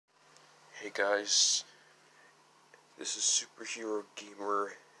Hey guys, this is Superhero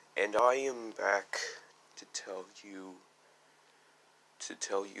Gamer, and I am back to tell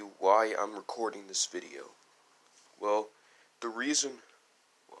you why I'm recording this video. Well, the reason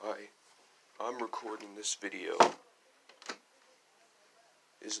why I'm recording this video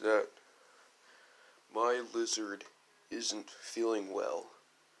is that my lizard isn't feeling well.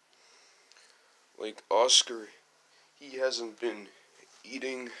 Like Oscar, he hasn't been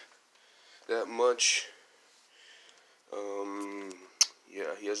eating that much.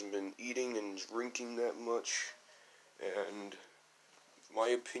 He hasn't been eating and drinking that much, and my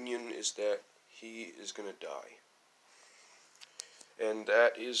opinion is that he is gonna die. And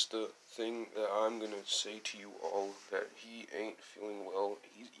that is the thing that I'm gonna say to you all, that he ain't feeling well.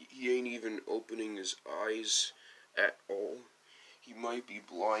 He ain't even opening his eyes at all. He might be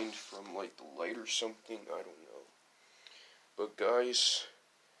blind from like the light or something, I don't know. But guys,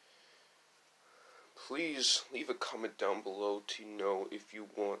 please leave a comment down below to know if you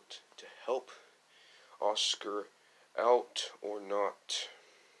want to help Oscar out or not,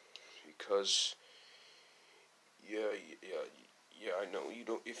 because I know you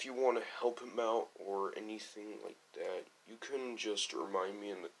don't. If you want to help him out or anything like that, you can just remind me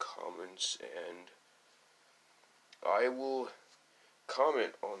in the comments, and I will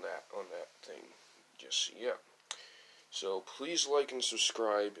comment on that thing. Just So please like and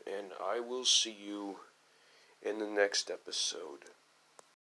subscribe, and I will see you in the next episode.